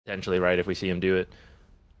potentially, right, if we see him do it.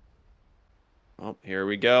 Oh, here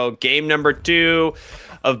we go. Game number 2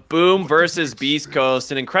 of Boom versus Beast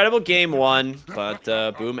Coast. An incredible game 1, but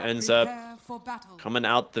Boom ends up coming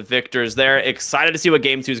out the victors there. Excited to see what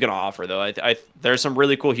game 2 is going to offer, though. There's some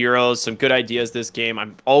really cool heroes, some good ideas this game.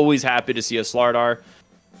 I'm always happy to see a Slardar.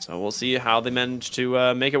 So we'll see how they manage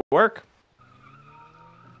to make it work.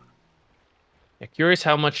 Yeah, curious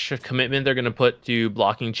how much commitment they're going to put to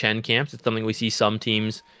blocking Chen camps. It's something we see some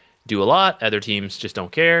teams do a lot. Other teams just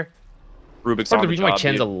don't care. Rubik's Part of on the the reason why job,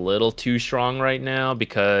 Chen's dude. a little too strong right now,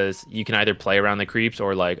 because you can either play around the creeps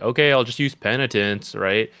or like, okay, I'll just use penitence,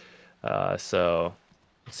 right? So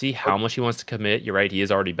see how much he wants to commit. You're right, he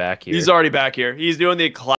is already back here. He's already back here. He's doing the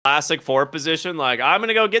classic 4 position. Like, I'm going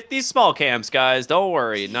to go get these small camps, guys. Don't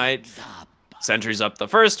worry. Knight sentries up the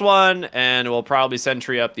first one, and we'll probably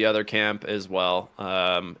sentry up the other camp as well,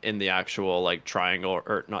 in the actual, like, triangle,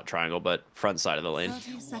 or not triangle, but front side of the lane.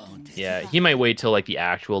 Yeah, he might wait till like the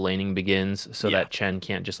actual laning begins so that Chen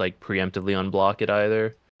can't just like preemptively unblock it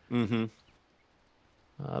either. Mm-hmm.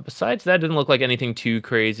 Besides that, didn't look like anything too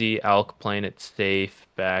crazy. Alk playing it safe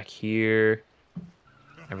back here.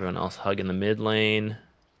 Everyone else hugging the mid lane.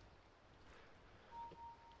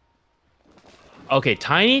 Okay,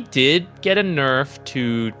 Tiny did get a nerf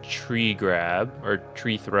to tree grab, or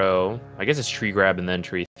tree throw. I guess it's tree grab and then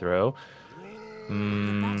tree throw. I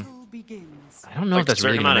don't know if that's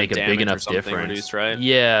really going to make a big enough difference. Reduced, right?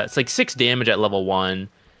 Yeah, it's like 6 damage at level 1.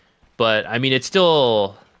 But, I mean, it's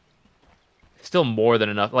still more than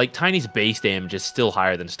enough. Like, Tiny's base damage is still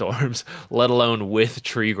higher than Storm's, let alone with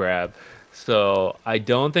tree grab. So, I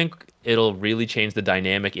don't think it'll really change the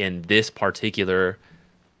dynamic in this particular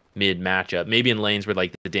mid matchup. Maybe in lanes where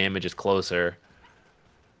like the damage is closer.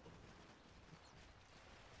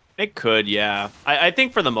 It could, yeah. I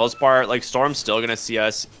think for the most part, like, Storm's still gonna see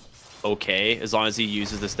us okay as long as he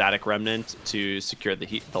uses the static remnant to secure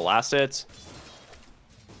the last hits,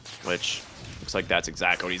 which looks like that's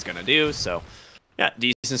exactly what he's gonna do. So yeah,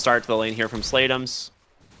 decent start to the lane here from Slatums,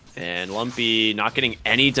 and Lumpy not getting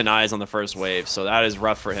any denies on the first wave, so that is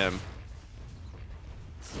rough for him.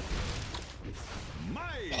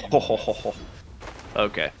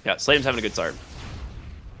 Okay, yeah, Slatum's having a good start.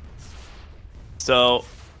 So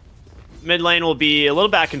mid lane will be a little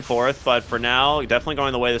back and forth, but for now, definitely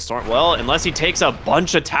going the way of the Storm. Well, unless he takes a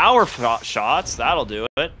bunch of tower shots, that'll do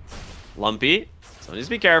it. Lumpy, so needs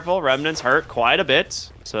to be careful. Remnants hurt quite a bit,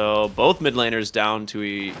 so both mid laners down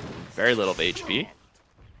to very little of HP.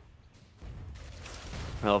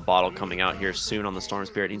 Well, bottle coming out here soon on the Storm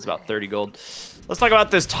Spirit. Needs about 30 gold. Let's talk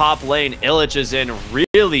about this top lane. Illich is in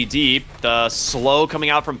really deep. The slow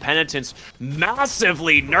coming out from Penitence,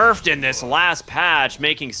 massively nerfed in this last patch,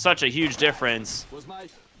 making such a huge difference.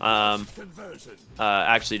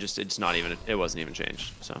 Actually, it's not even. It wasn't even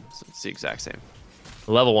changed. So it's the exact same.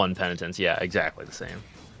 Level 1 Penitence, yeah, exactly the same.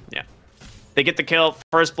 Yeah. They get the kill.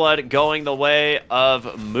 First blood going the way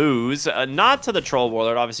of Moose. Not to the Troll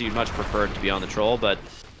Warlord. Obviously, you'd much prefer it to be on the Troll, but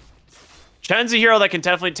Chen's a hero that can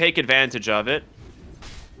definitely take advantage of it.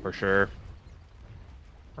 For sure.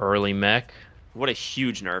 Early mech. What a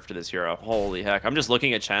huge nerf to this hero. Holy heck. I'm just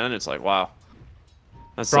looking at Chen and it's like, wow.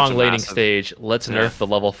 That's strong laning stage. Let's nerf the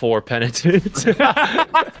level 4 Penitent.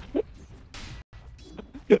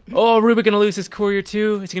 Oh, Rubik gonna lose his courier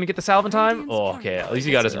too? Is he gonna get the salve in time? Oh, okay. At least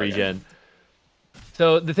he got his regen.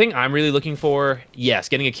 So the thing I'm really looking for, yes,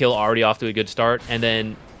 getting a kill already off to a good start, and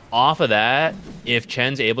then off of that, if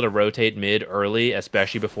Chen's able to rotate mid early,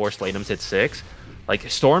 especially before Slatums hits 6, like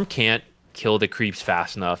Storm can't kill the creeps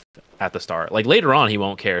fast enough at the start. Like later on, he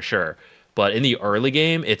won't care, sure, but in the early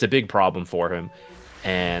game, it's a big problem for him.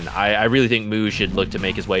 And I really think Moo should look to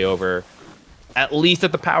make his way over, at least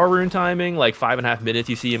at the power rune timing, like 5.5 minutes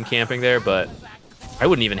you see him camping there, but I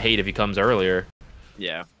wouldn't even hate if he comes earlier.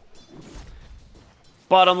 Yeah.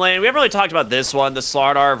 Bottom lane, we haven't really talked about this one, the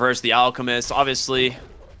Slardar versus the Alchemist. Obviously,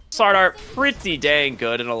 Slardar pretty dang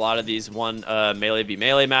good in a lot of these melee v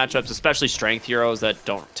melee matchups, especially strength heroes that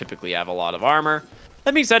don't typically have a lot of armor.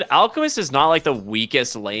 That being said, Alchemist is not like the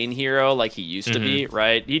weakest lane hero like he used to be,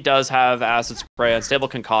 right? He does have Acid Spray. Unstable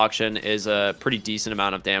Concoction is a pretty decent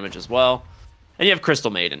amount of damage as well. And you have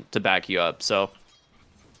Crystal Maiden to back you up, so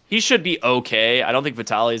he should be okay. I don't think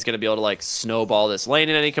Vitaly is going to be able to like snowball this lane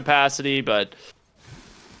in any capacity, but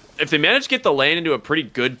if they manage to get the lane into a pretty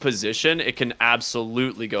good position, it can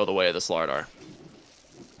absolutely go the way of the Slardar.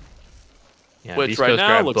 Yeah, which right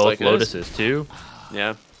now looks both like Lotuses too.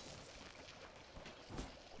 Yeah.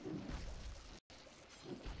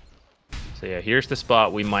 So yeah, here's the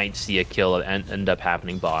spot we might see a kill end up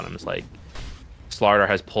happening bottoms. Like Slardar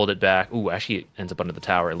has pulled it back. Ooh, actually ends up under the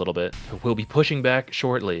tower a little bit. We'll be pushing back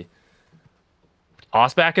shortly.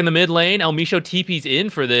 Toss back in the mid lane. El Misho TP's in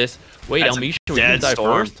for this. Wait, El Misho, you gonna die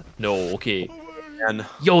first? No, okay. And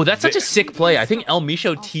yo, that's such a sick play. I think El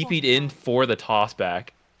Misho TP'd in for the toss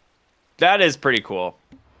back. That is pretty cool.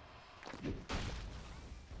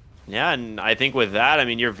 Yeah, and I think with that, I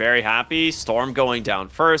mean, you're very happy. Storm going down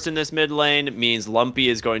first in this mid lane means Lumpy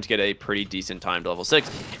is going to get a pretty decent time to level 6.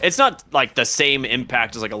 It's not like the same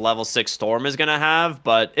impact as like a level 6 Storm is going to have,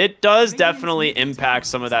 but it does definitely impact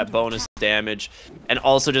some of that bonus damage. And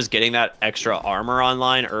also just getting that extra armor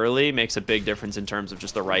online early makes a big difference in terms of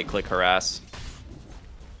just the right-click harass.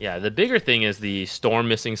 Yeah, the bigger thing is the Storm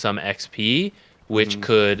missing some XP, which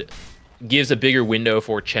could... gives a bigger window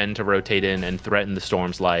for Chen to rotate in and threaten the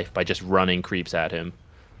Storm's life by just running creeps at him.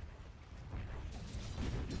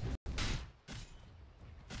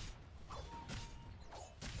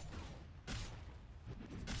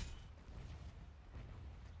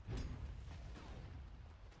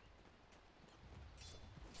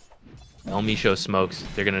 El Misho smokes.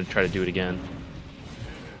 They're going to try to do it again.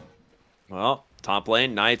 Well, top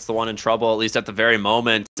lane, Knight's the one in trouble, at least at the very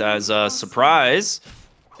moment, as a surprise.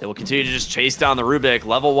 They will continue to just chase down the Rubik.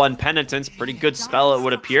 Level 1 Penitence. Pretty good spell, it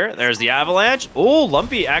would appear. There's the Avalanche. Oh,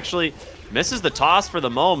 Lumpy actually misses the toss for the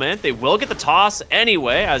moment. They will get the toss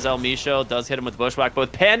anyway, as El Misho does hit him with Bushwhack, but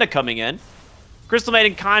with Panda coming in. Crystal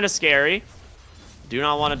Maiden kind of scary. Do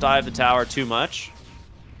not want to dive the tower too much.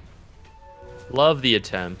 Love the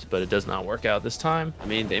attempt, but it does not work out this time. I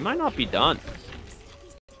mean, they might not be done.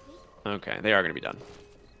 Okay, they are going to be done.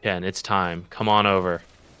 Ken, it's time. Come on over.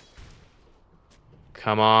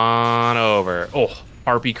 Come on over. Oh,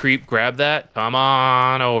 Harpy creep, grab that. Come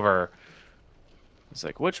on over. It's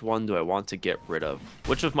like, which one do I want to get rid of?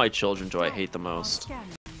 Which of my children do I hate the most?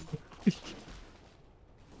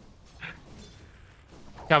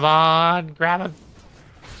 Come on, grab him.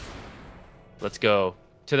 Let's go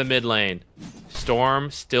to the mid lane. Storm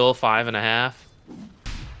still 5.5.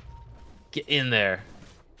 Get in there.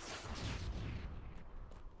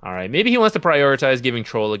 All right, maybe he wants to prioritize giving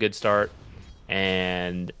Troll a good start.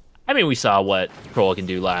 And, I mean, we saw what Troll can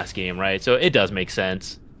do last game, right? So it does make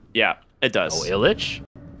sense. Yeah, it does. Oh, Illich.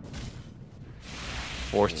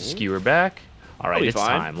 Forced to skewer back. All right, it's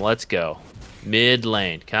time. Let's go. Mid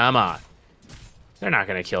lane. Come on. They're not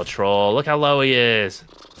going to kill Troll. Look how low he is.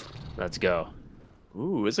 Let's go.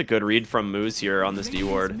 Ooh, it's a good read from Moose here on this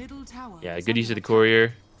D-ward. Yeah, good use of the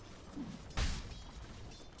courier.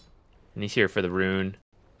 And he's here for the rune.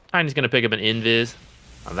 Tiny's going to pick up an invis.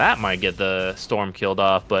 Now that might get the Storm killed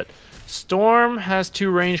off, but Storm has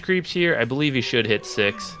 2 range creeps here. I believe he should hit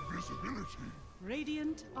 6.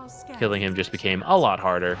 Killing him just became a lot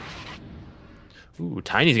harder. Ooh,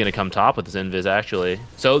 Tiny's going to come top with his invis, actually.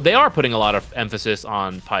 So they are putting a lot of emphasis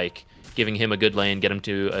on Pyke, giving him a good lane, get him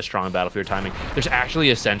to a strong battlefield timing. There's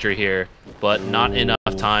actually a sentry here, but not enough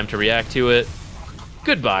time to react to it.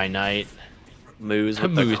 Goodbye, Knight. Moose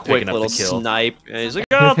with a quick little snipe. And he's like,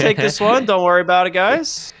 oh, I'll take this one. Don't worry about it,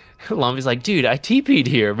 guys. Lumpy's like, dude, I TP'd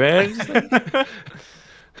here, man.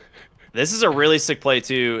 This is a really sick play,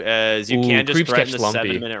 too, as you can just threaten the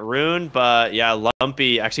 7-minute rune. But, yeah,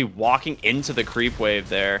 Lumpy actually walking into the creep wave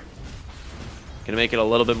there. Gonna make it a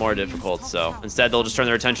little bit more difficult. So instead, they'll just turn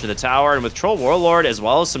their attention to the tower. And with Troll Warlord, as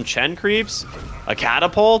well as some Chen creeps, a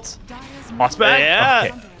catapult. Toss back?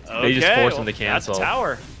 Yeah. Okay. They just forced him to cancel. That's a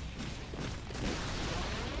tower.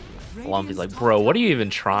 Lumpy's like, bro, what are you even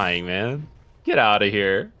trying, man? Get out of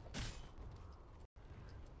here.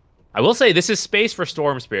 I will say, this is space for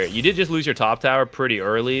Storm Spirit. You did just lose your top tower pretty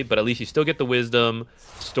early, but at least you still get the wisdom.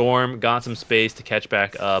 Storm got some space to catch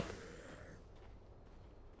back up.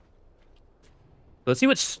 Let's see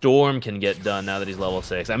what Storm can get done now that he's level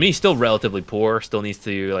 6. I mean, he's still relatively poor. Still needs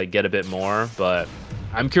to like get a bit more, but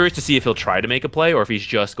I'm curious to see if he'll try to make a play or if he's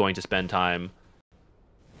just going to spend time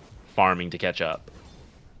farming to catch up.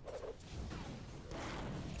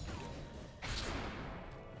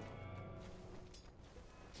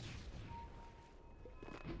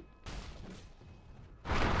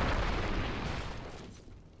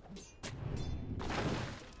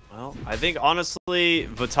 Well, I think, honestly,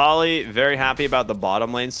 Vitali, very happy about the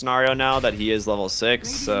bottom lane scenario now that he is level 6.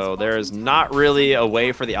 So there is not really a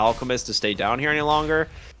way for the Alchemist to stay down here any longer.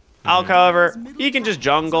 Alk, however, he can just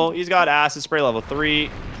jungle. He's got Acid Spray level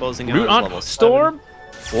 3, closing in on level 7. Storm?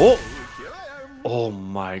 Oh. Oh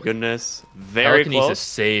my goodness. Very close. Telekinesis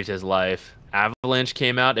saved his life. Avalanche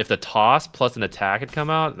came out. If the toss plus an attack had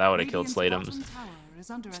come out, that would have killed Slatums.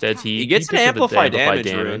 Instead, he gets an amplified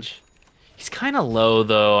damage. He's kind of low,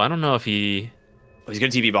 though. I don't know if he... Oh, he's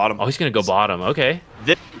going to TP bottom. Oh, he's going to go bottom. Okay.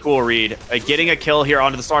 Cool read. Getting a kill here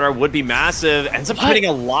onto the starter would be massive. Ends up getting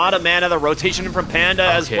a lot of mana. The rotation in from Panda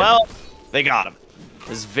as well. They got him.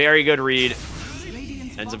 This is very good read.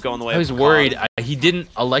 Ends up going the way. I was worried. He didn't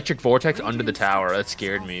electric vortex under the tower. That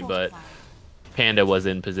scared me, but Panda was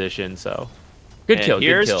in position, so good kill.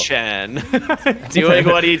 Here's good kill. Chen doing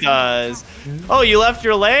what he does. Oh, you left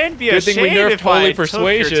your lane? Be a shame if I took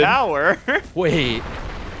your tower. Wait.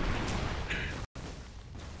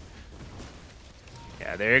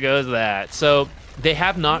 Yeah, there goes that. So they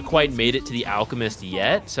have not quite made it to the Alchemist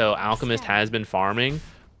yet. So Alchemist has been farming,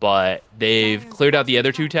 but they've cleared out the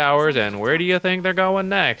other 2 towers. And where do you think they're going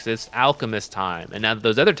next? It's Alchemist time. And now that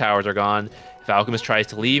those other towers are gone, if Alchemist tries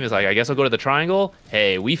to leave, it's like, I guess I'll go to the triangle.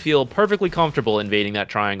 Hey, we feel perfectly comfortable invading that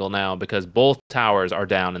triangle now because both towers are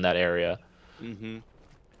down in that area. Mm-hmm.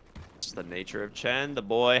 It's the nature of Chen. The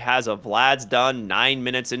boy has a Vlad's done 9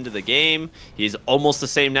 minutes into the game. He's almost the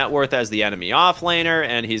same net worth as the enemy offlaner,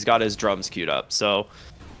 and he's got his drums queued up. So,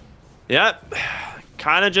 yeah,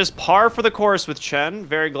 kind of just par for the course with Chen.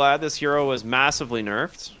 Very glad this hero was massively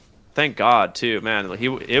nerfed. Thank God, too. Man,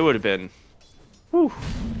 it would have been... Whew.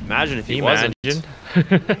 Imagine if he wasn't.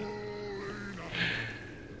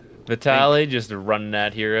 Vitaly just running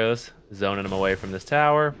at heroes, zoning them away from this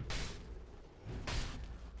tower.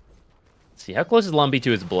 Let's see, how close is Lumpy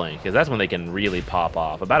to his blink? Because that's when they can really pop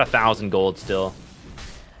off. About 1,000 gold still.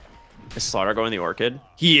 Is Slaughter going the Orchid?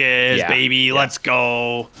 He is, baby. Yeah. Let's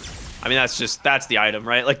go. I mean, that's the item,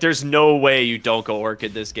 right? Like, there's no way you don't go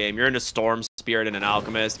Orchid this game. You're in a Storm Spirit and an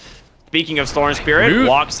Alchemist. Speaking of Storm Spirit,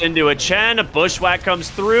 walks into a Chen, a Bushwhack comes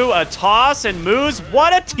through, a toss, and moves.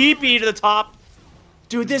 What a TP to the top.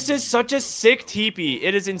 Dude, this is such a sick TP.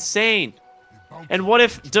 It is insane. And what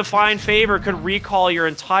if Divine Favor could recall your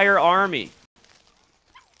entire army?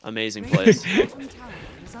 Amazing plays.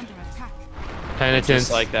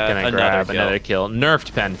 Penitence, like that. Gonna grab another kill.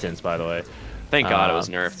 Nerfed Penitence, by the way. Thank God it was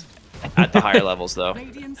nerfed. At the higher levels, though.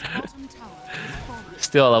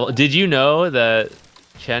 Still a level. Did you know that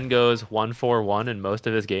Chen goes 1-4-1 in most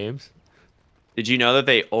of his games? Did you know that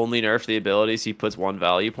they only nerf the abilities he puts 1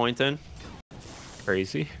 value point in?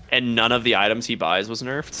 Crazy. And none of the items he buys was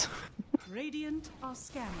nerfed? Radiant are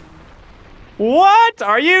scanning. What?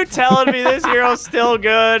 Are you telling me this hero's still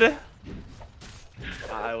good?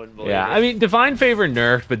 I wouldn't believe it. I mean, Divine Favor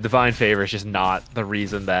nerfed, but Divine Favor is just not the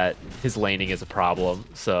reason that his laning is a problem.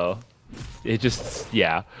 So, it just,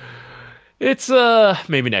 It's,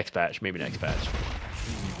 maybe next patch.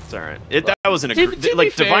 It's alright. That was an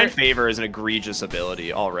Divine Favor is an egregious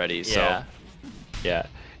ability already, so. Yeah.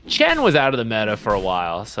 Chen was out of the meta for a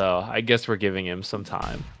while, so I guess we're giving him some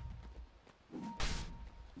time.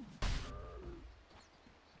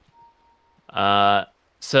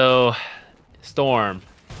 So, Storm.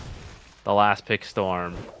 The last pick,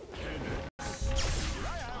 Storm.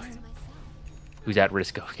 Who's at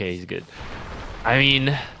risk? Okay, he's good. I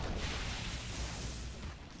mean,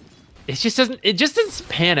 it just doesn't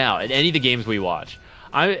pan out in any of the games we watch.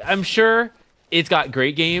 I'm sure it's got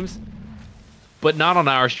great games, but not on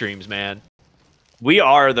our streams, man. We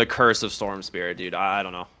are the curse of Storm Spirit, dude. I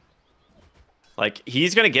don't know. Like,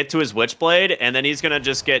 he's gonna get to his Witchblade, and then he's gonna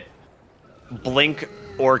just get blink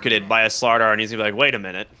orchided by a Slardar, and he's gonna be like, wait a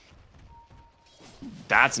minute.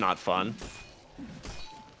 That's not fun.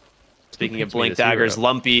 Speaking of blink daggers,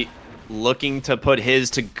 Lumpy looking to put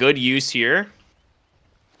his to good use here.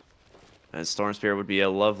 As Storm Spirit would be a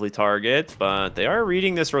lovely target, but they are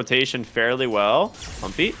reading this rotation fairly well.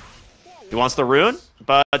 Lumpy. He wants the rune,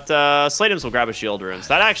 but Slatims will grab a shield rune. So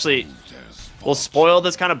that actually will spoil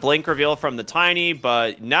this kind of blink reveal from the Tiny,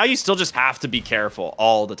 but now you still just have to be careful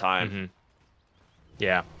all the time. Mm-hmm.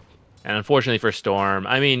 Yeah. And unfortunately for Storm,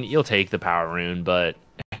 I mean, you'll take the power rune, but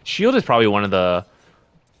shield is probably one of the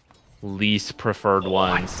least preferred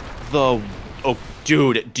ones. Oh,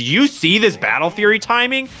 dude, do you see this Battle Fury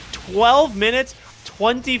timing? 12 minutes,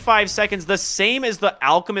 25 seconds, the same as the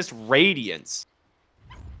Alchemist Radiance.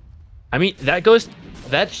 I mean, that's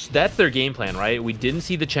their game plan, right? We didn't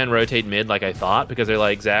see the Chen rotate mid like I thought, because they're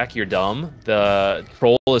like, Zach, you're dumb. The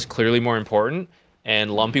troll is clearly more important,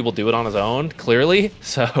 and Lumpy will do it on his own, clearly.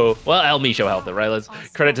 So, well, El Misho helped it, right? Let's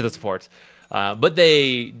credit to the supports. But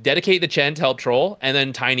they dedicate the Chen to help troll, and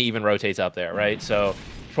then Tiny even rotates up there, right? So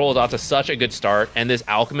troll is off to such a good start, and this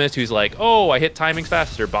Alchemist who's like, oh, I hit timings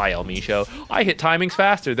faster. Bye, El Misho. I hit timings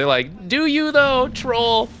faster. They're like, do you though,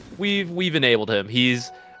 troll? We've enabled him.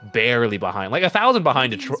 He's barely behind. Like 1,000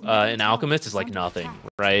 behind an Alchemist is like nothing,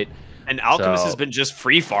 right? And Alchemist has been just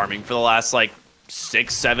free farming for the last like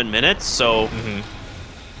 6-7 minutes, so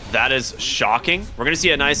That is shocking. We're going to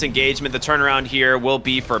see a nice engagement. The turnaround here will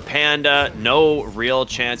be for Panda. No real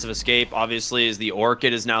chance of escape, obviously, as the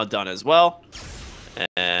Orchid is now done as well.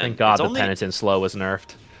 And thank God the Penitent slow was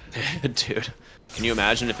nerfed. Dude, can you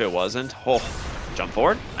imagine if it wasn't? Oh, jump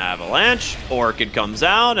forward, avalanche, Orchid comes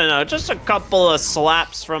out, and just a couple of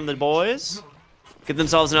slaps from the boys. Get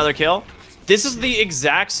themselves another kill. This is the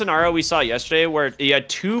exact scenario we saw yesterday where you had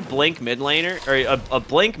two Blink mid laner, or a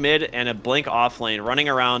Blink mid and a Blink off lane running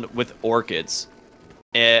around with Orchids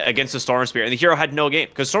against the Storm Spirit. And the hero had no game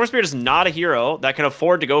because Storm Spirit is not a hero that can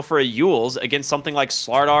afford to go for a Yules against something like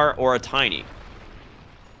Slardar or a Tiny.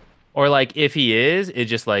 Or like if he is, it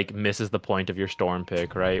just like misses the point of your Storm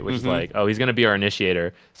pick, right? Which is like, oh, he's going to be our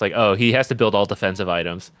initiator. It's like, oh, he has to build all defensive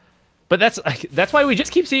items. But that's why we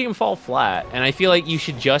just keep seeing him fall flat. And I feel like you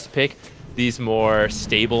should just pick these more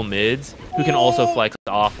stable mids who can also flex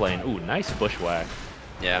off lane. Ooh, nice bushwhack.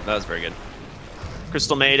 Yeah, that was very good.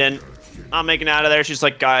 Crystal Maiden, not making it out of there. She's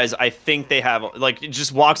like, guys, I think they have, like,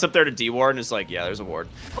 just walks up there to D-Ward and is like, yeah, there's a ward.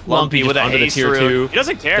 Lumpy with a haste rune. He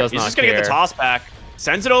doesn't care. He's just going to get the toss back.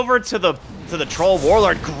 Sends it over to the Troll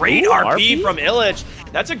Warlord. Great RP from Illich.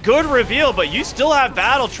 That's a good reveal, but you still have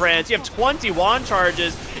Battle Trance. You have 20 wand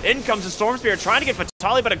charges. In comes the Storm Spirit trying to get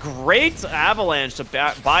Fatali, but a great avalanche to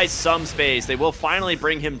buy some space. They will finally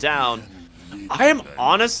bring him down. I am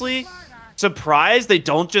honestly surprised they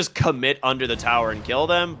don't just commit under the tower and kill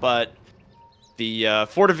them, but the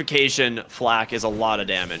fortification flak is a lot of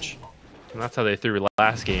damage. And that's how they threw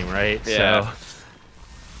last game, right? Yeah. So,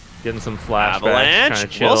 getting some flashbacks, avalanche trying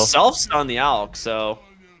to chill. Will self-stun the Alk, so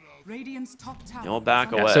you'll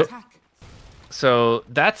back away. So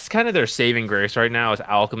that's kind of their saving grace right now, as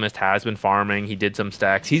Alchemist has been farming. He did some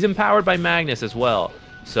stacks. He's empowered by Magnus as well.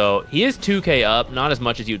 So he is 2k up, not as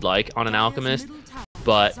much as you'd like on an Alchemist,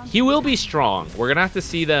 but he will be strong. We're going to have to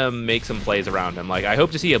see them make some plays around him. Like, I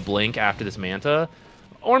hope to see a Blink after this Manta,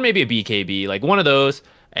 or maybe a BKB, like one of those.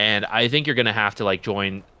 And I think you're going to have to like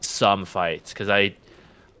join some fights, because I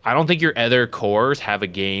don't think your other cores have a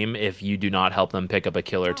game if you do not help them pick up a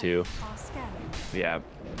kill or two. Yeah.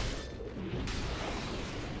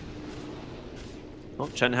 Well,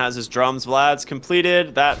 Chen has his drums. Vlad's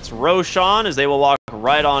completed. That's Roshan, as they will walk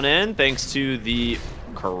right on in, thanks to the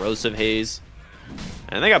corrosive haze.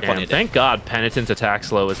 And they got plenty of damage. Thank God Penitent's attack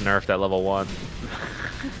slow is nerfed at level 1.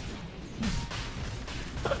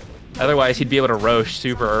 Otherwise, he'd be able to Rosh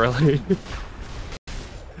super early.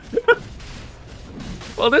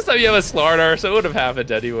 Well, this time you have a Slardar, so it would have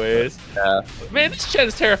happened anyways. Yeah. Man, this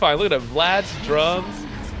Chen's terrifying. Look at him. Vlad's drums.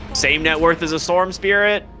 Same net worth as a Storm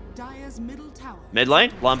Spirit. Mid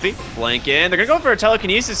lane, Lumpy, Blink in. They're going to go for a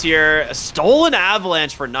telekinesis here. A stolen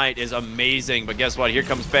avalanche for Knight is amazing, but guess what? Here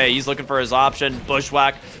comes Bay. He's looking for his option.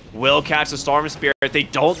 Bushwhack will catch the Storm Spirit. They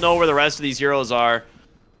don't know where the rest of these heroes are,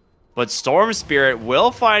 but Storm Spirit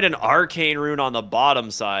will find an arcane rune on the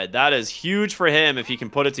bottom side. That is huge for him if he can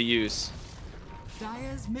put it to use.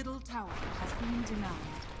 Dire's middle tower has been denied.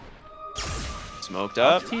 Smoked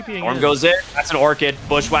up. Storm goes in. That's an Orchid.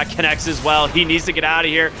 Bushwhack connects as well. He needs to get out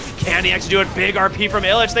of here. Can he actually do it? Big RP from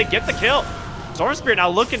Illich. They get the kill. Storm Spirit now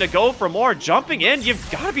looking to go for more. Jumping in.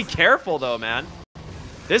 You've got to be careful, though, man.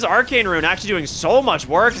 This Arcane Rune actually doing so much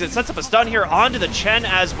work as it sets up a stun here onto the Chen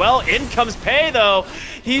as well. In comes Pei, though.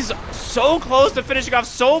 He's so close to finishing off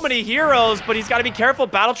so many heroes, but he's got to be careful.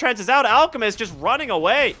 Battle Trance is out. Alchemist just running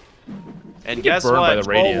away. And guess what? By the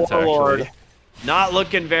Radiance, actually. Not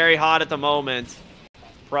looking very hot at the moment.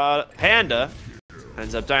 Panda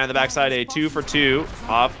ends up dying on the backside. A 2 for 2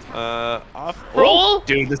 off. Roll.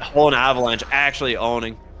 Dude, this whole avalanche actually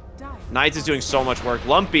owning. Knights is doing so much work.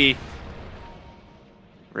 Lumpy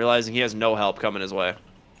realizing he has no help coming his way.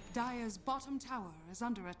 Dire's bottom tower is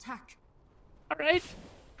under attack. All right,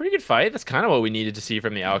 pretty good fight. That's kind of what we needed to see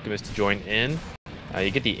from the Alchemist to join in. You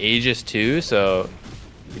get the Aegis too, so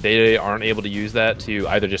they aren't able to use that to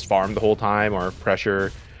either just farm the whole time or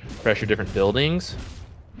pressure different buildings.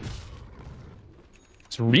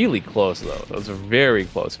 It's really close, though. That was a very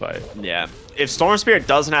close fight. Yeah. If Storm Spirit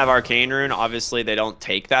doesn't have Arcane Rune, obviously they don't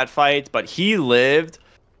take that fight, but he lived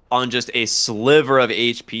on just a sliver of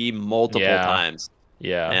HP multiple times.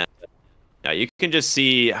 Yeah. And yeah, you can just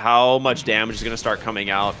see how much damage is going to start coming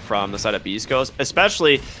out from the side of beastcoast,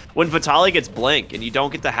 especially when Vitali gets Blink and you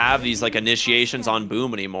don't get to have these like initiations on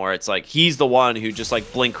Boom anymore. It's like he's the one who just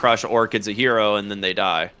like Blink Crush Orchid's a hero and then they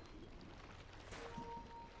die.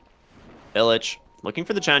 Illich looking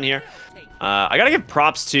for the Chen here. I gotta give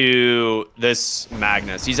props to this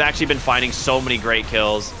Magnus. He's actually been finding so many great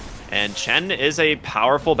kills, and Chen is a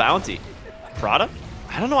powerful bounty. Prada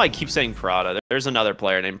I don't know why I keep saying Prada. There's another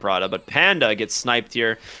player named Prada, but Panda gets sniped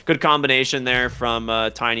here. Good combination there from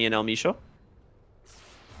Tiny and El Micho.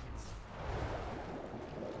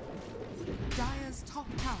 Dire's top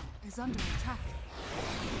tower is under attack.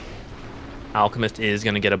 Alchemist is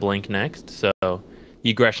going to get a blink next, so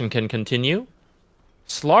aggression can continue.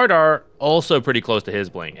 Slardar also pretty close to his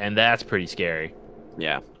blink, and that's pretty scary.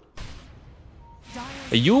 Yeah.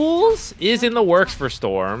 Yules is in the works for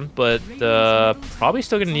Storm, but probably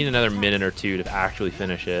still going to need another minute or two to actually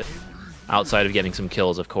finish it. Outside of getting some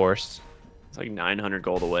kills, of course. It's like 900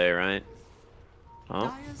 gold away, right?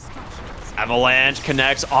 Oh. Avalanche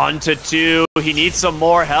connects onto 2. He needs some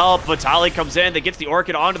more help. Vitali comes in. That gets the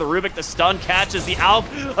Orchid onto the Rubik. The stun catches the Alp.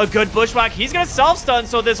 A good bushwhack. He's going to self-stun.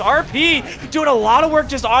 So this RP doing a lot of work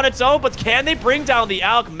just on its own. But can they bring down the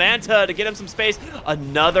Alp? Manta to get him some space.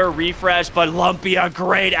 Another refresh. But Lumpy, a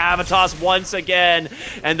great Avatos once again.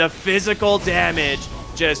 And the physical damage,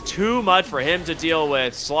 just too much for him to deal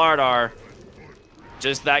with. Slardar,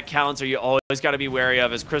 just that counter you always got to be wary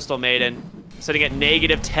of is Crystal Maiden. Sitting at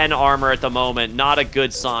 -10 armor at the moment. Not a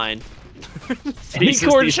good sign.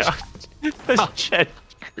 Jet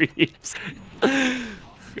creeps.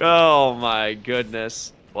 Oh my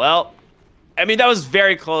goodness. Well, I mean, that was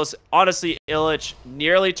very close. Honestly, Illich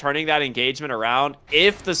nearly turning that engagement around.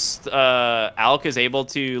 If the Alk is able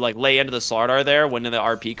to like lay into the Slardar there when the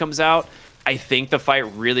RP comes out, I think the fight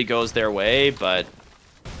really goes their way, but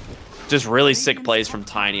just really sick plays from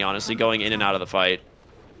Tiny, honestly, going in and out of the fight.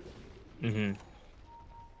 Mm-hmm.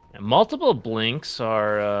 And multiple blinks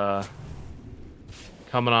are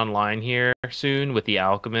coming online here soon with the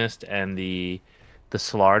Alchemist and the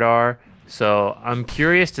Slardar. So I'm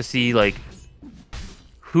curious to see like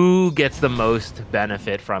who gets the most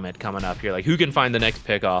benefit from it coming up here. Like who can find the next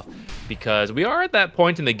pick off, because we are at that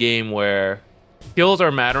point in the game where kills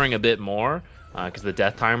are mattering a bit more because the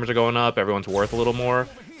death timers are going up. Everyone's worth a little more.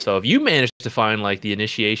 So if you manage to find like the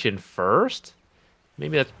initiation first,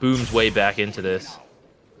 maybe that's Boom's way back into this.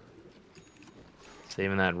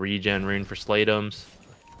 Saving that regen rune for Slatums.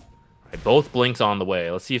 Right, both blinks on the way.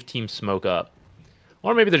 Let's see if teams smoke up.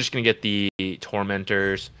 Or maybe they're just going to get the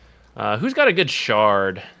Tormentors. Who's got a good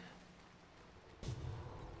shard?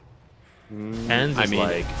 Pens is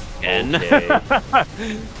like... N. Okay.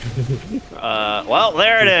 Well,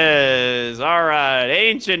 there it is. All right,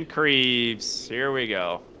 Ancient Creeps. Here we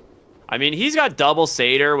go. I mean, he's got double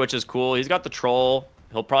Satyr, which is cool. He's got the Troll.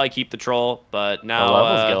 He'll probably keep the Troll, but now... The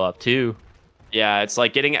levels go up, too. Yeah, it's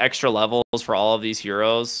like getting extra levels for all of these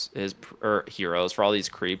heroes for all these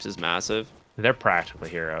creeps is massive. They're practically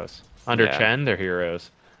heroes. Under Chen, they're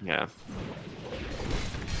heroes. Yeah.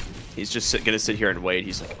 He's just gonna sit here and wait.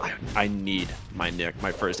 He's like, I need my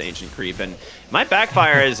first ancient creep, and my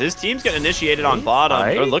backfire is his team's getting initiated on bottom.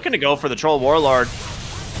 Right? They're looking to go for the Troll Warlord,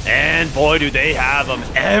 and boy, do they have him!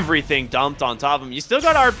 Everything dumped on top of him. You still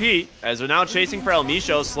got RP as they're now chasing for El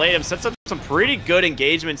Micho. Slayham sets up some pretty good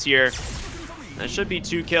engagements here. That should be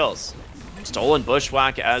 2 kills. Stolen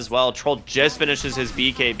Bushwhack as well. Troll just finishes his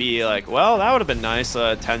BKB. Like, well, that would have been nice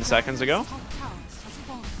 10 seconds ago.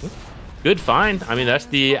 Good find. I mean, that's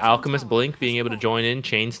the Alchemist Blink being able to join in,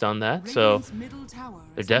 chain stun that. So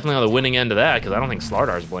they're definitely on the winning end of that, because I don't think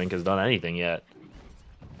Slardar's Blink has done anything yet.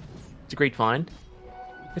 It's a great find.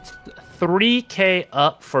 It's 3k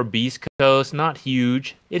up for Beast Coast. Not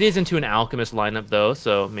huge. It is into an Alchemist lineup, though,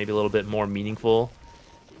 so maybe a little bit more meaningful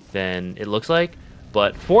than it looks like.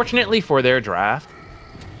 But fortunately for their draft,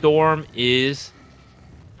 Storm is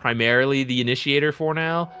primarily the initiator for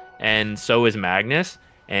now, and so is Magnus,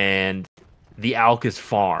 and the Alk is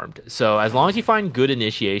farmed. So as long as you find good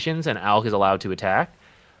initiations and Alk is allowed to attack,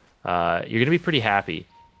 you're going to be pretty happy.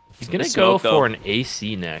 He's going to go for an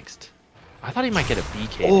AC next. I thought he might get a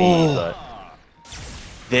BKB, but...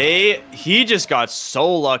 He just got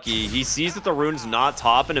so lucky. He sees that the rune's not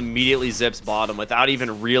top and immediately zips bottom without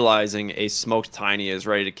even realizing a smoked Tiny is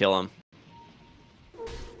ready to kill him.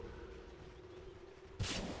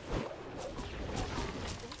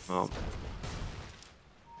 Oh.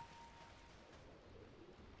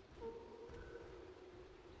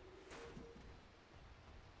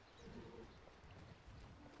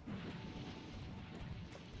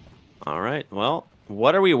 All right, well,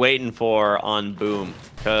 what are we waiting for on Boom?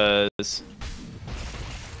 Because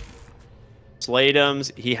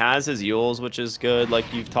Slatums, he has his Yules, which is good,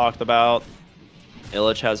 like you've talked about.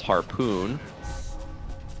 Illich has Harpoon.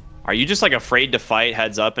 Are you just like afraid to fight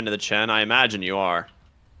heads up into the Chen? I imagine you are.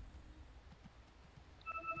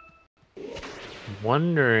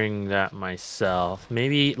 Wondering that myself.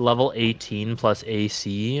 Maybe level 18 plus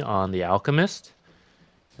AC on the Alchemist.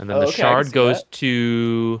 And then the shard goes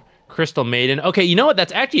to Crystal Maiden. Okay, you know what?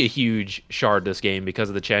 That's actually a huge shard this game because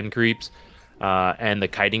of the Chen creeps and the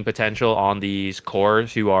kiting potential on these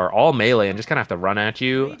cores who are all melee and just kind of have to run at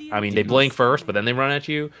you. I mean, they blink first, but then they run at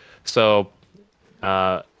you. So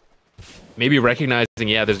maybe recognizing,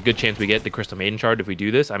 yeah, there's a good chance we get the Crystal Maiden shard if we do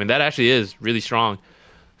this. I mean, that actually is really strong.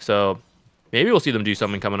 So maybe we'll see them do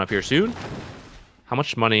something coming up here soon. How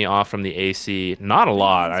much money off from the AC? Not a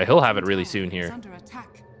lot. He'll have it really soon here.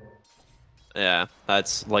 Yeah,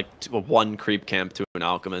 that's like one creep camp to an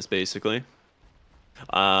alchemist, basically.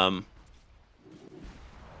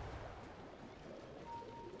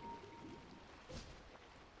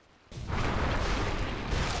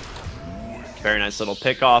 Very nice little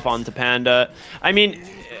pick off onto Panda. I mean,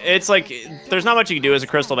 it's like there's not much you can do as a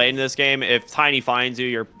Crystal Maiden in this game. If Tiny finds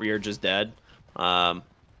you, you're just dead. They're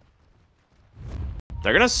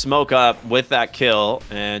gonna smoke up with that kill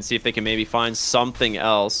and see if they can maybe find something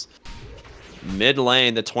else. Mid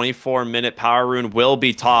lane, the 24-minute power rune will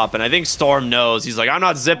be top, and I think Storm knows. He's like, I'm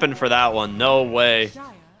not zipping for that one. No way.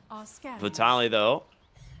 Vitali, though,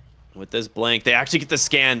 with this blink, they actually get the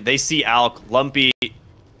scan. They see Alk. Lumpy.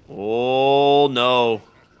 Oh, no.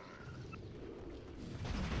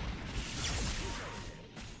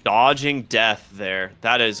 Dodging death there.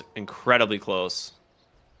 That is incredibly close.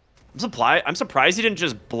 I'm surprised he didn't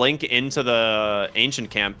just blink into the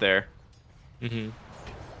ancient camp there.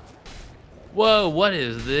 Whoa, what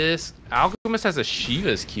is this? Alchemist has a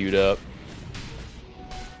Shiva's queued up.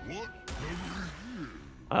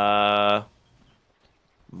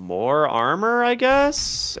 More armor, I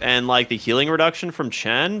guess? And, like, the healing reduction from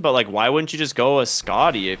Chen? But, like, why wouldn't you just go a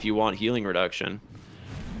Scotty if you want healing reduction?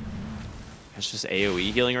 It's just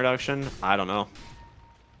AoE healing reduction? I don't know.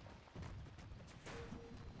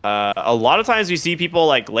 A lot of times we see people,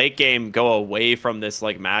 like, late game go away from this,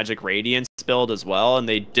 like, Magic Radiance build as well, and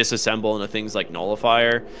they disassemble into things like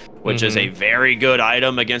Nullifier, which is a very good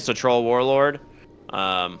item against a Troll Warlord.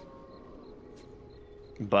 Yeah,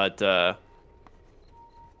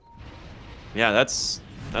 that's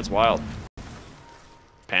wild.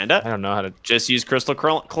 Panda? I don't know how to... Just use Crystal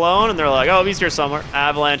Clone, and they're like, oh, he's here somewhere.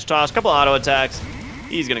 Avalanche toss, couple auto attacks.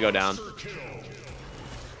 He's gonna go down.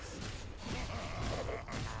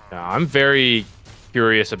 I'm very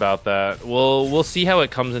curious about that. We'll see how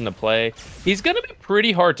it comes into play. He's gonna be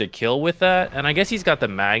pretty hard to kill with that, and I guess he's got the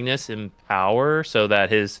Magnus in power, so that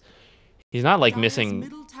he's not like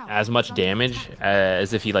missing as much damage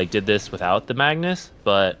as if he like did this without the Magnus.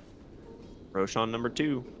 But Roshan number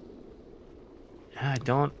 2. I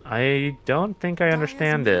don't think I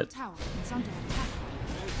understand it.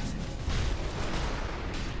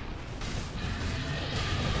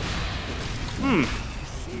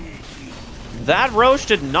 That Roche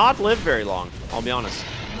did not live very long, I'll be honest.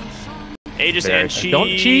 Aegis and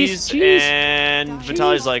cheese, and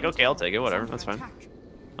Vitali's like, okay, I'll take it, whatever, that's fine.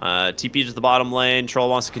 TP to the bottom lane, Troll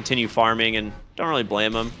wants to continue farming, and don't really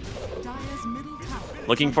blame him.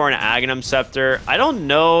 Looking for an Aghanim Scepter. I don't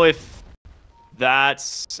know if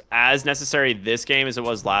that's as necessary this game as it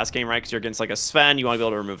was last game, right? Because you're against like a Sven, you want to be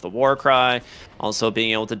able to remove the War Cry. Also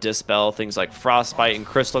being able to dispel things like Frostbite and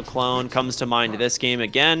Crystal Clone comes to mind this game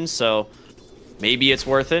again, so maybe it's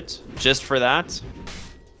worth it just for that.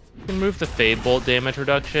 You can move the Fade Bolt damage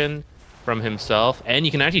reduction from himself, and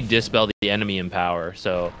you can actually dispel the enemy in power.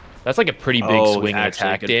 So that's like a pretty big swing in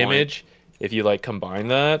attack damage if you like combine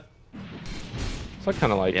that. So I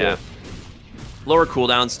kind of like it. Lower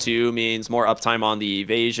cooldowns too means more uptime on the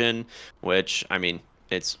evasion, which, I mean,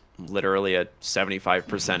 it's literally a 75%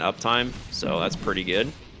 uptime, so that's pretty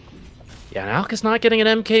good. Yeah, and Alk is not getting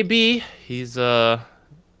an MKB. He's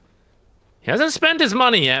he hasn't spent his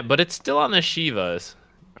money yet, but it's still on the Shivas.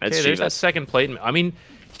 Okay, there's that second plate. I mean,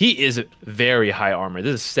 he is very high armor.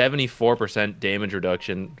 This is 74% damage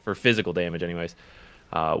reduction for physical damage, anyways.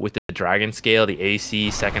 With the Dragon Scale, the AC,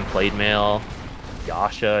 second plate mail,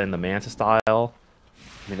 Yasha in the Manta style.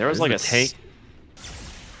 I mean, there was like a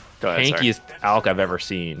tankiest Alk I've ever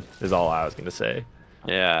seen, is all I was going to say.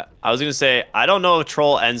 Yeah, I was going to say, I don't know if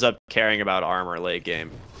Troll ends up caring about armor late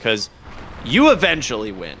game, because you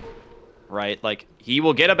eventually win, right? Like, he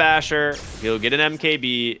will get a Basher, he'll get an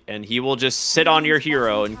MKB, and he will just sit on your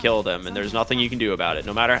hero and kill them, and there's nothing you can do about it.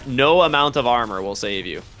 No amount of armor will save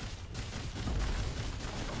you.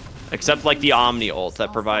 Except like the Omni ult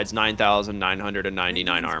that provides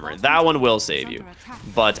 9,999 armor. That one will save you.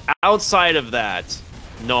 But outside of that,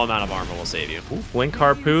 no amount of armor will save you. Ooh, Blink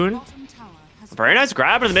Harpoon. Very nice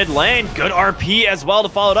grab in the mid lane. Good RP as well to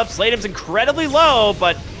follow it up. Slatem's incredibly low,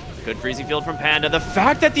 but Good freezing field from Panda. The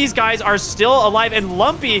fact that these guys are still alive, and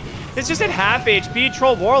Lumpy is just at half HP.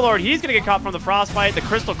 Troll Warlord, he's going to get caught from the Frostbite. The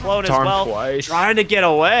Crystal Clone as well, twice. Trying to get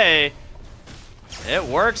away. It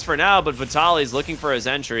works for now, but Vitali's looking for his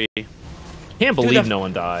entry. Can't believe no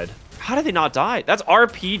one died. How did they not die? That's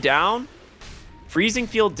RP down. Freezing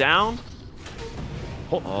field down.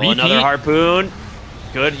 Oh, another Harpoon.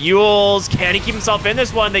 Good Yules. Can he keep himself in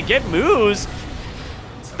this one? They get moves.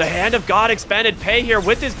 The Hand of God expanded pay here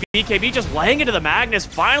with his BKB, just laying into the Magnus.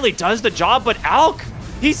 Finally does the job, but Alk,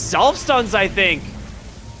 he self-stuns, I think.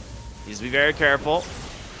 Needs to be very careful.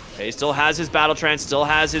 Okay, still has his Battle Trance, still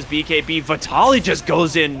has his BKB. Vitali just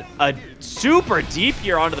goes in super deep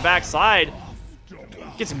here onto the backside.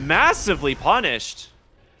 Gets massively punished.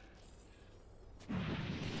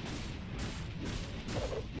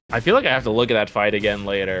 I feel like I have to look at that fight again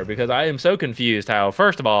later because I am so confused how,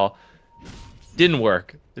 first of all, didn't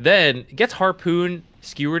work. Then gets Harpoon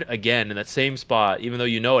skewered again in that same spot, even though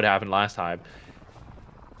you know it happened last time.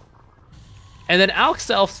 And then Alk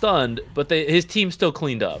self-stunned, but his team still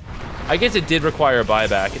cleaned up. I guess it did require a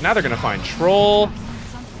buyback. And now they're going to find Troll.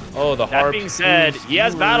 Oh, the Harp. That being said, he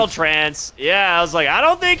has Battle Trance. Yeah, I was like, I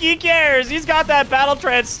don't think he cares. He's got that Battle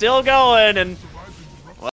Trance still going. And,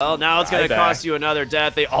 well, now it's going to cost you another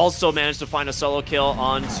death. They also managed to find a solo kill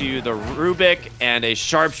onto the Rubik and a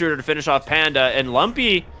sharpshooter to finish off Panda. And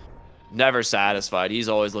Lumpy, never satisfied. He's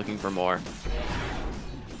always looking for more.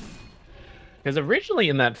 Because originally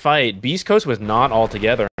in that fight, Beast Coast was not all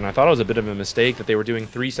together, and I thought it was a bit of a mistake that they were doing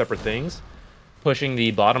 3 separate things. Pushing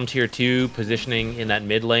the bottom tier 2, positioning in that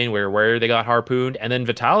mid lane where they got harpooned, and then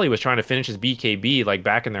Vitali was trying to finish his BKB like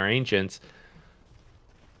back in their Ancients.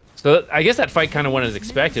 So I guess that fight kind of went as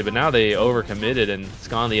expected, but now they overcommitted and it's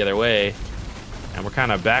gone the other way. And we're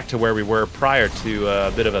kind of back to where we were prior to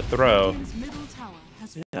a bit of a throw.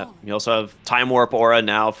 Yeah, you also have Time Warp Aura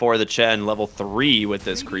now for the Chen, level 3 with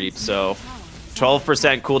this creep, so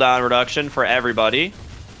 12% cooldown reduction for everybody.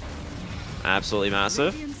 Absolutely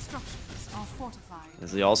massive.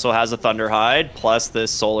 As he also has a Thunderhide, plus this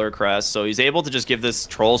Solar Crest, so he's able to just give this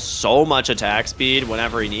Troll so much attack speed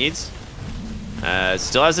whenever he needs.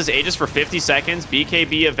 Still has this Aegis for 50 seconds,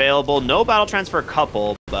 BKB available, no Battle Trance for a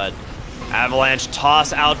couple, but Avalanche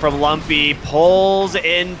toss out from Lumpy, pulls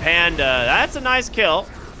in Panda. That's a nice kill.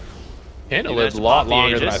 Panda lived a lot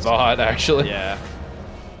longer than I thought, actually. Yeah.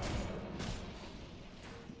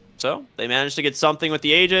 So they managed to get something with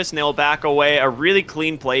the Aegis, and they will back away. A really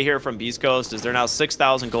clean play here from Beast Coast as they're now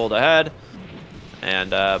 6,000 gold ahead.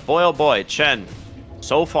 And boy, oh boy, Chen,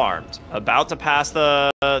 so farmed. About to pass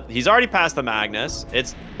the... he's already passed the Magnus.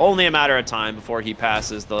 It's only a matter of time before he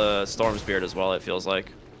passes the Storm Spirit as well, it feels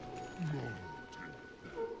like.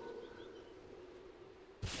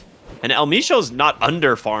 And El Misho's not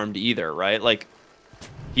under-farmed either, right? Like,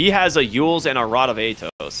 he has a Yules and a Rod of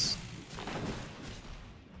Atos.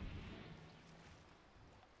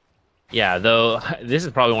 Yeah, though, this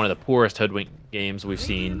is probably one of the poorest Hoodwink games we've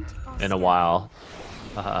seen in a while.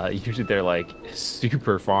 Usually they're, like,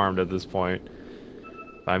 super farmed at this point.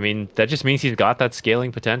 I mean, that just means he's got that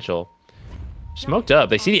scaling potential. Smoked up.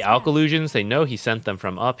 They see the Alk Illusions. They know he sent them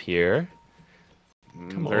from up here.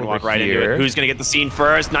 They're gonna walk right into it. Who's gonna get the scene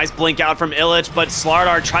first? Nice blink out from Illich, but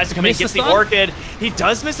Slardar tries to come in, gets the Orchid. He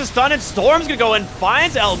does miss the stun, and Storm's gonna go and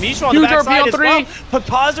finds El Misho on the backside as well.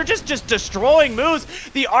 Papaz are just destroying moves.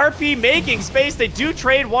 The RP making space. They do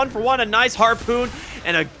trade 1-for-1, a nice harpoon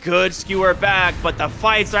and a good skewer back, but the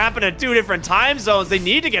fights are happening in 2 different time zones. They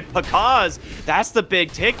need to get Pakaz. That's the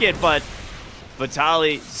big ticket, but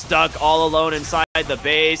Vitali stuck all alone inside the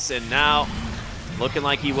base, and now looking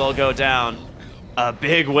like he will go down. A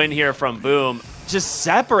big win here from Boom, just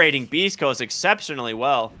separating Beast Coast exceptionally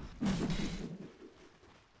well.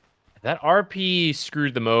 That RP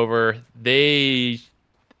screwed them over. I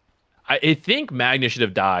think Magnus should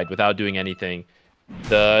have died without doing anything.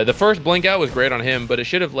 The first blink out was great on him, but it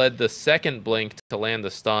should have led the second blink to land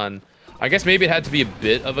the stun. I guess maybe it had to be a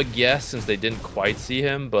bit of a guess since they didn't quite see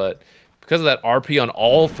him, but because of that RP on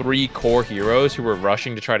all 3 core heroes who were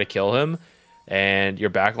rushing to try to kill him, and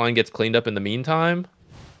your backline gets cleaned up in the meantime.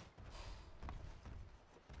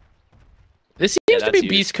 This seems to be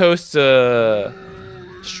Beast Coast's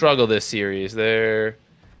struggle this series. Their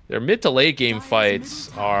mid to late game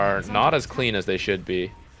fights are not as clean as they should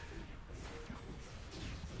be.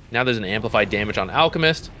 Now there's an amplified damage on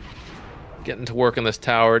Alchemist. Getting to work on this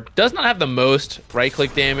tower. Does not have the most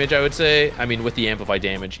right-click damage, I would say. I mean, with the amplified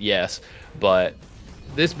damage, yes. But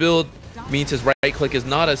this build means his right click is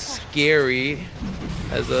not as scary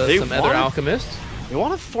as some other alchemists. They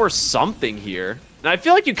want to force something here, and I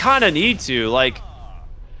feel like you kind of need to. Like,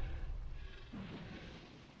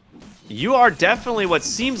 you are definitely what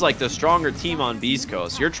seems like the stronger team on Beast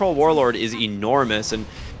Coast. Your Troll Warlord is enormous, and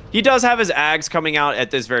he does have his Ags coming out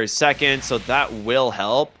at this very second, so that will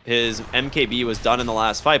help. His MKB was done in the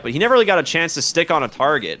last fight, but he never really got a chance to stick on a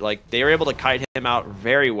target. Like, they were able to kite him out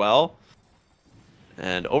very well.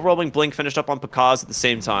 And Overwhelming Blink finished up on Pakaz at the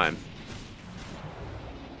same time.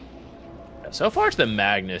 So far, it's the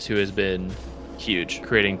Magnus who has been huge,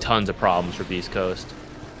 creating tons of problems for Beast Coast.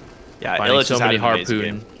 Yeah, finding Illich so has many had an amazing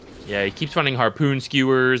harpoon. game. Yeah, he keeps finding harpoon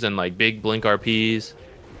skewers and like big blink RPs.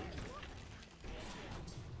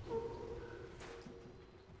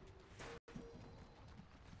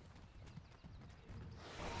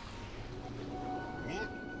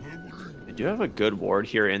 They do have a good ward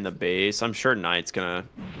here in the base. I'm sure Knight's gonna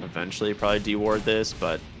eventually probably deward this,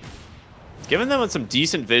 but it's giving them some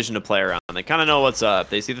decent vision to play around. They kind of know what's up.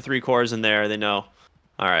 They see the 3 cores in there. They know,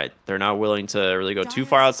 all right, they're not willing to really go too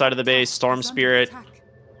far outside of the base. Storm Spirit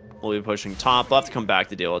will be pushing top. They'll have to come back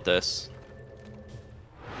to deal with this.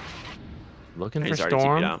 Looking for He's already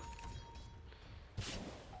Storm. TP'd out.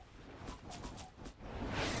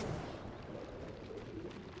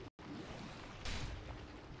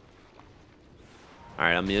 All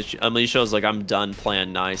right, Amisho's like, I'm done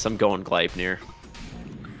playing nice. I'm going Gleipnir.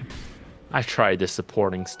 I've tried this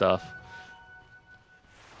supporting stuff.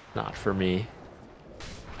 Not for me.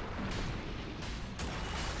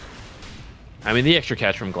 I mean, the extra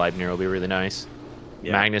catch from Gleipnir will be really nice.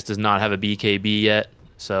 Yeah. Magnus does not have a BKB yet,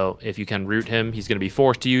 so if you can root him, he's going to be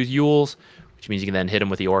forced to use Yules, which means you can then hit him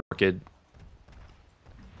with the Orchid.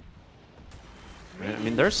 I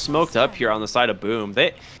mean, they're smoked up here on the side of Boom.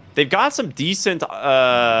 They've got some decent...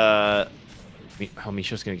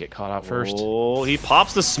 Misha's going to get caught out first. Oh, he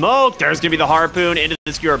pops the smoke. There's going to be the harpoon into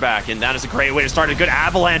the skewer back, and that is a great way to start a good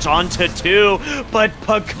avalanche onto 2. But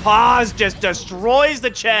Pakaz just destroys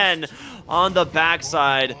the Chen on the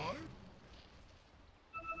backside.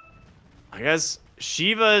 I guess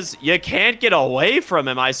Shiva's... You can't get away from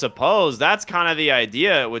him, I suppose. That's kind of the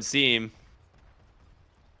idea, it would seem.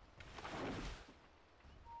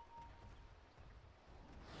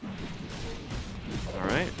 All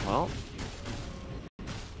right, well,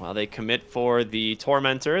 while they commit for the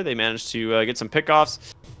Tormentor, they manage to get some pickoffs.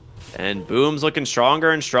 And Boom's looking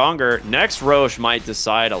stronger and stronger. Next Roche might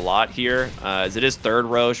decide a lot here, as it is third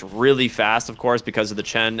Roche, really fast, of course, because of the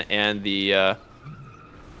Chen and the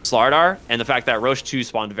Slardar, and the fact that Roche 2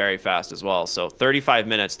 spawned very fast as well. So 35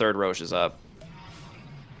 minutes, third Roche is up.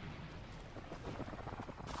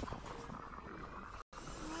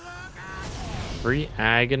 Free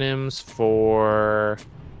Aghanims for...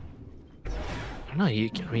 I don't know,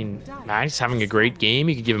 I mean, Magnus having a great game.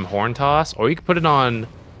 You could give him Horn Toss, or you could put it on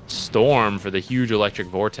Storm for the huge electric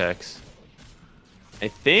vortex. I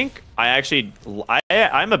think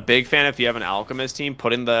I'm a big fan if you have an Alchemist team,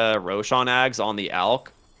 putting the Roshan Ags on the Alch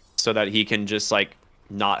so that he can just like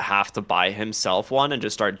not have to buy himself one and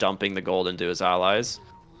just start dumping the gold into his allies.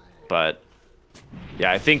 But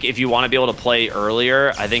yeah, I think if you want to be able to play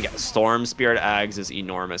earlier, I think Storm Spirit Ags is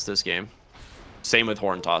enormous this game. Same with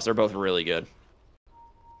Horn Toss. They're both really good.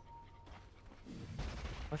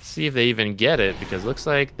 Let's see if they even get it, because it looks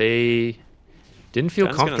like they didn't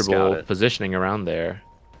feel comfortable positioning around there.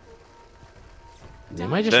 They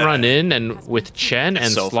might just run in, and with Chen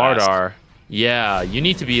and so Slardar, yeah, you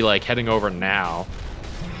need to be like heading over now.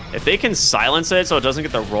 If they can silence it so it doesn't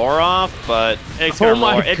get the roar off, but it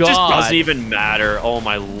just doesn't even matter. Oh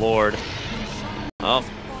my lord. Oh,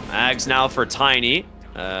 Ags now for Tiny.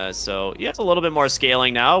 So he has a little bit more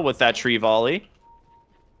scaling now with that tree volley.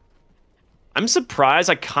 I'm surprised.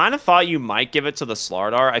 I kind of thought you might give it to the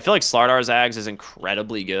Slardar. I feel like Slardar's Ags is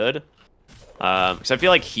incredibly good. Because I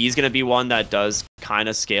feel like he's going to be one that does kind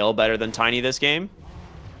of scale better than Tiny this game.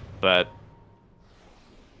 But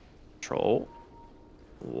Troll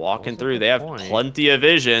walking through. They have plenty of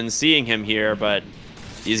vision seeing him here, but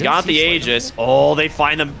he's got the Aegis. Oh, they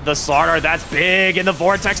find the Slardar. That's big. And the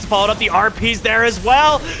Vortex to follow up. The RP's there as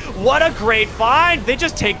well. What a great find. They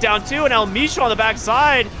just take down 2, and El Misho on the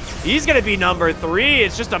backside. He's going to be number 3.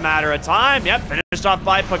 It's just a matter of time. Yep, finished off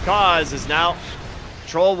by Pakaz. Is now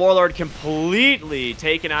Troll Warlord completely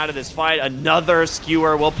taken out of this fight. Another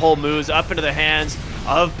skewer will pull moves up into the hands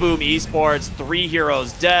of Boom Esports. 3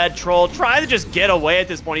 heroes dead. Troll trying to just get away at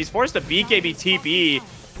this point. He's forced to BKB TP.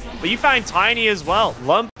 But you find Tiny as well.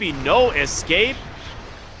 Lumpy, no escape.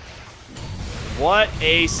 What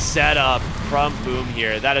a setup from Boom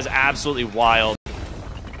here. That is absolutely wild.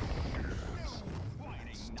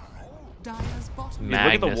 Look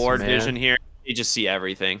at the ward vision here. You just see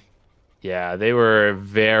everything. Yeah, they were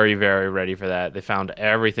very, very ready for that. They found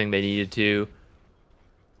everything they needed to.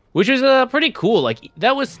 which is pretty cool. Like,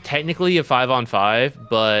 that was technically a 5-on-5,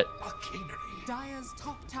 but Dire's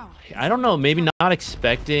top tower. I don't know, maybe not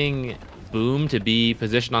expecting Boom to be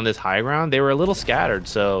positioned on this high ground. They were a little scattered,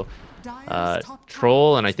 so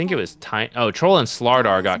Troll and I think it was Troll and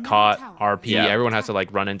Slardar got caught RP. Yeah. Everyone has to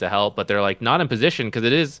like run in to help, but they're like not in position because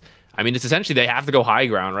it is, I mean, it's essentially they have to go high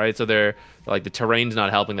ground, right? So they're like the terrain's not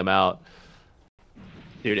helping them out.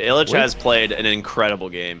 Dude, Illich has played an incredible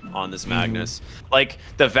game on this Magnus. Like,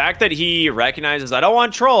 the fact that he recognizes, I don't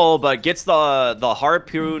want Troll, but gets the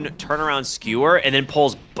Harpoon turnaround skewer and then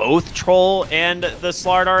pulls both Troll and the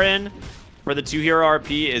Slardar in for the 2-hero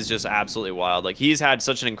RP is just absolutely wild. Like, he's had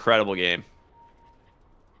such an incredible game.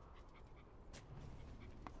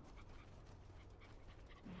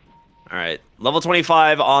 All right, level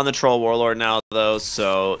 25 on the Troll Warlord now, though,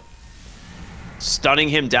 so stunning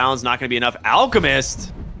him down is not going to be enough.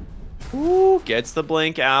 Alchemist gets the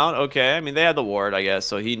blink out. Okay, I mean, they had the ward, I guess,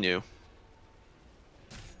 so he knew.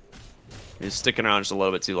 He's sticking around just a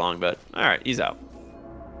little bit too long, but all right, he's out.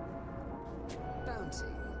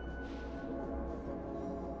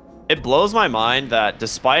 It blows my mind that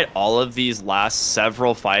despite all of these last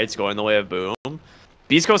several fights going the way of Boom,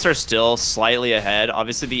 beastcoast are still slightly ahead.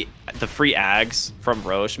 Obviously, the free ags from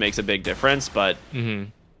Roche makes a big difference, but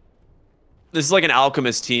this is like an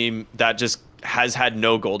Alchemist team that just has had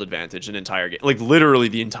no gold advantage an entire game. Like, literally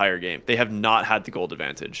the entire game. They have not had the gold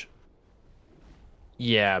advantage.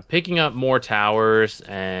 Yeah, picking up more towers,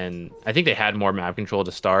 and I think they had more map control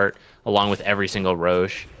to start, along with every single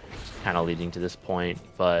Roche, kind of leading to this point.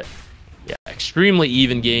 But yeah, extremely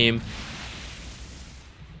even game.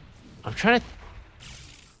 I'm trying to...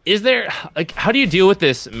 Is there... Like, how do you deal with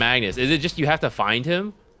this Magnus? Is it just you have to find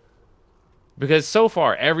him? Because so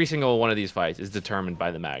far, every single one of these fights is determined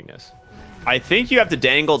by the Magnus. I think you have to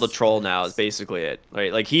dangle the Troll now is basically it.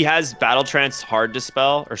 Right? Like, he has Battle Trance hard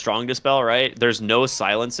dispel or strong dispel, right? There's no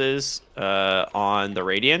silences on the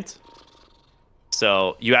Radiant.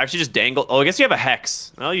 So you actually just dangle. Oh, I guess you have a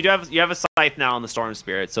Hex. Well, you have a Scythe now on the Storm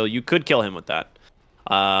Spirit, so you could kill him with that.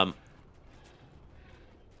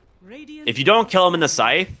 If you don't kill him in the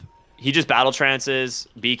Scythe, he just Battle Trances,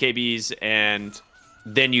 BKBs, and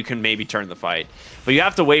then you can maybe turn the fight. But you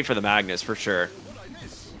have to wait for the Magnus for sure.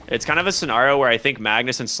 It's kind of a scenario where I think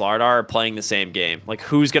Magnus and Slardar are playing the same game. Like,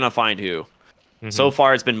 who's gonna find who? So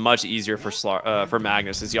far, it's been much easier for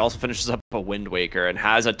Magnus, as he also finishes up a Wind Waker and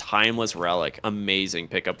has a Timeless Relic. Amazing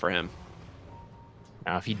pickup for him.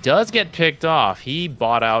 Now, if he does get picked off, he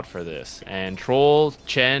bought out for this. And Troll,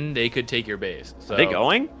 Chen, they could take your base. So, are they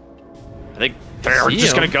going? I think they're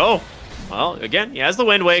just gonna go. Well, again, he has the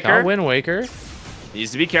Wind Waker. Got Wind Waker.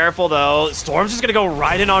 Needs to be careful, though. Storm's just going to go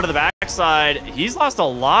right in onto the backside. He's lost a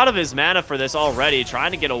lot of his mana for this already,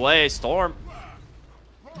 trying to get away. Storm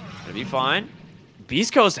gonna be fine.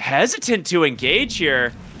 Beast Coast hesitant to engage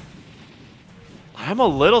here. I'm a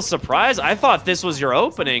little surprised. I thought this was your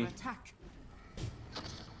opening.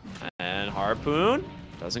 And Harpoon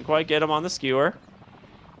doesn't quite get him on the skewer.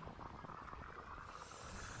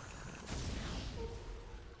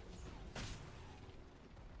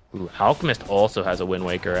 Ooh, Alchemist also has a Wind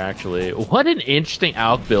Waker, actually. What an interesting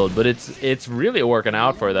Alch build, but it's really working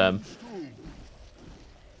out for them.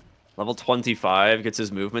 Level 25 gets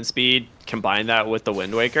his movement speed. Combine that with the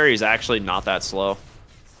Wind Waker, he's actually not that slow.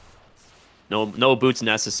 No boots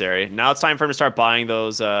necessary. Now it's time for him to start buying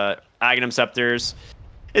those Aghanim Scepters.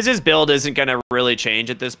 His build isn't going to really change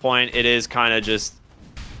at this point. It is kind of just...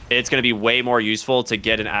 It's going to be way more useful to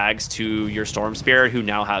get an Ags to your Storm Spirit, who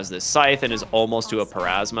now has this Scythe and is almost to a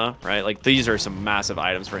Parasma, right? Like, these are some massive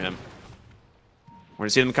items for him. We're going to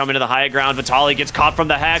see them come into the high ground. Vitali gets caught from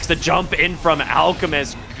the Hex. The jump in from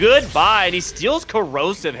Alchemist. Goodbye. And he steals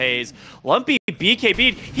Corrosive Haze. Lumpy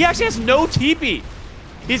BKB. He actually has no TP.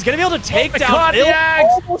 He's going to be able to take down Bill,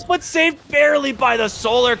 almost, but saved barely by the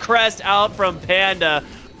Solar Crest out from Panda.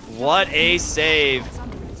 What a save.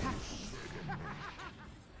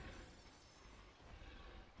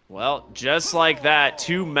 Well, just like that,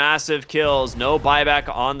 2 massive kills. No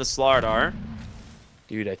buyback on the Slardar.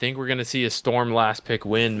 Dude, I think we're going to see a Storm last pick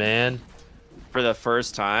win, man. For the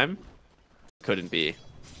first time? Couldn't be. I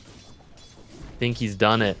think he's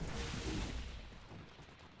done it.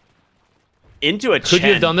 Into a Could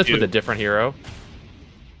you have done this with a different hero?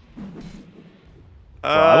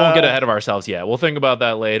 I won't get ahead of ourselves yet. We'll think about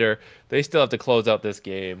that later. They still have to close out this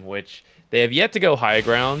game, which they have yet to go high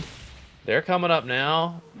ground. They're coming up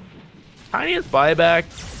now. Tiniest buyback.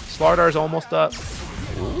 Slardar's almost up.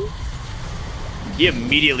 He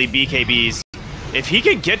immediately BKBs. If he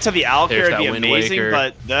could get to the Alcare, it'd be amazing,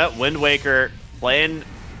 but that Wind Waker playing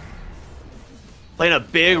playing a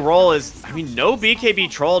big role is, I mean, no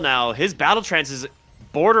BKB troll now. His battle trance is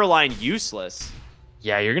borderline useless.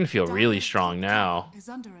 Yeah, you're going to feel really strong now. Is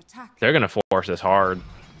under attack. They're going to force this hard.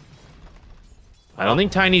 I don't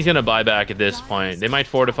think Tiny's going to buy back at this point. They might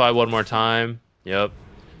fortify one more time. Yep.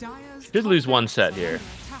 Should lose one set here.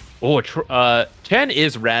 Oh, Chen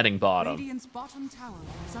is ratting bottom. Radiant's bottom tower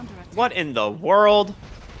is under attack. What in the world?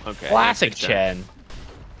 Okay. Classic Chen.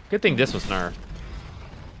 Good thing this was nerfed.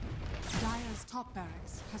 Dire's top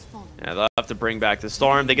barracks has fallen. Yeah, they'll have to bring back the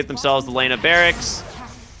Storm. They get themselves the lane of barracks.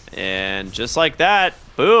 And just like that,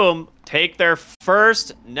 boom, take their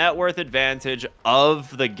first net worth advantage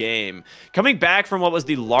of the game. Coming back from what was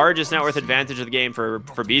the largest net worth advantage of the game for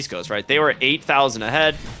Beast Coast, right? They were 8,000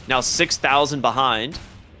 ahead, now 6,000 behind.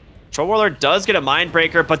 Troll Warlord does get a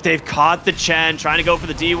Mindbreaker, but they've caught the Chen, trying to go for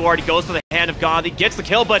the D ward. He goes for the Hand of God. He gets the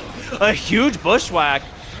kill, but a huge bushwhack.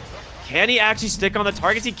 Can he actually stick on the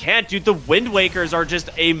targets? He can't, dude. The Wind Wakers are just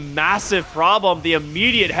a massive problem. The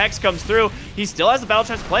immediate Hex comes through. He still has the Battle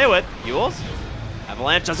Trance to play with. Yules.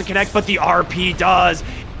 Avalanche doesn't connect, but the RP does.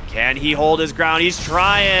 Can he hold his ground? He's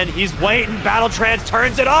trying. He's waiting. Battle Trance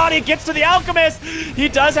turns it on. He gets to the Alchemist. He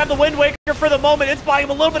does have the Wind Waker for the moment. It's buying him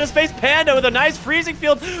a little bit of space. Panda with a nice freezing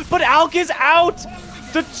field, but Alk is out.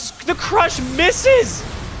 The Crush misses.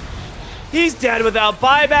 He's dead without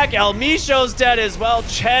buyback. El Misho's dead as well.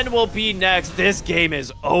 Chen will be next. This game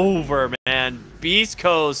is over, man. Beast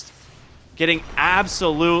Coast getting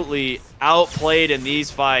absolutely outplayed in these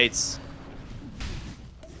fights.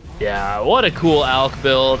 Yeah, what a cool Alk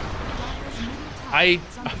build. I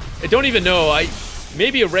don't even know.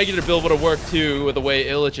 Maybe a regular build would have worked too with the way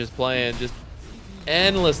Illich is playing. Just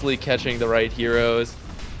endlessly catching the right heroes.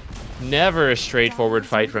 Never a straightforward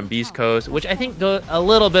fight from Beast Coast, which I think a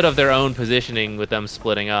little bit of their own positioning with them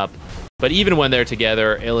splitting up. But even when they're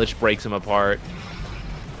together, Illich breaks them apart.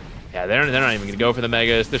 Yeah, they're not even going to go for the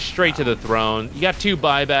Megas. They're straight to the throne. You got 2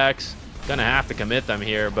 buybacks. Gonna have to commit them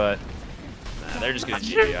here, but... Nah, they're just going to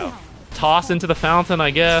GG out. Toss into the fountain, I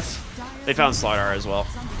guess. They found Slardar as well.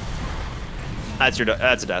 That's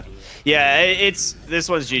a death. Yeah, this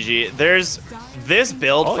one's GG. There's this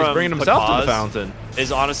build from he's bringing himself to the Picaz fountain.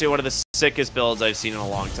 Is honestly one of the sickest builds I've seen in a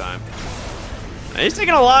long time. He's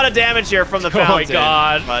taking a lot of damage here from the fountain. Oh my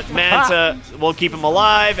god. But Manta will keep him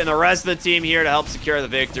alive, and the rest of the team here to help secure the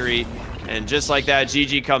victory. And just like that,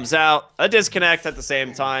 GG comes out. A disconnect at the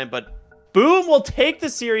same time, but Boom will take the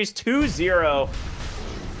series 2-0.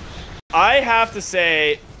 I have to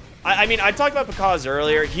say, I mean, I talked about Picaz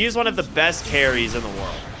earlier. He is one of the best carries in the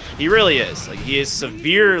world. He really is. Like, he is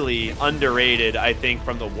severely underrated, I think,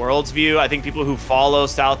 from the world's view. I think people who follow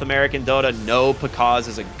South American Dota know Picaz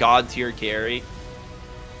is a god-tier carry.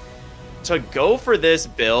 To go for this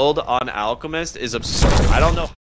build on Alchemist is absurd. I don't know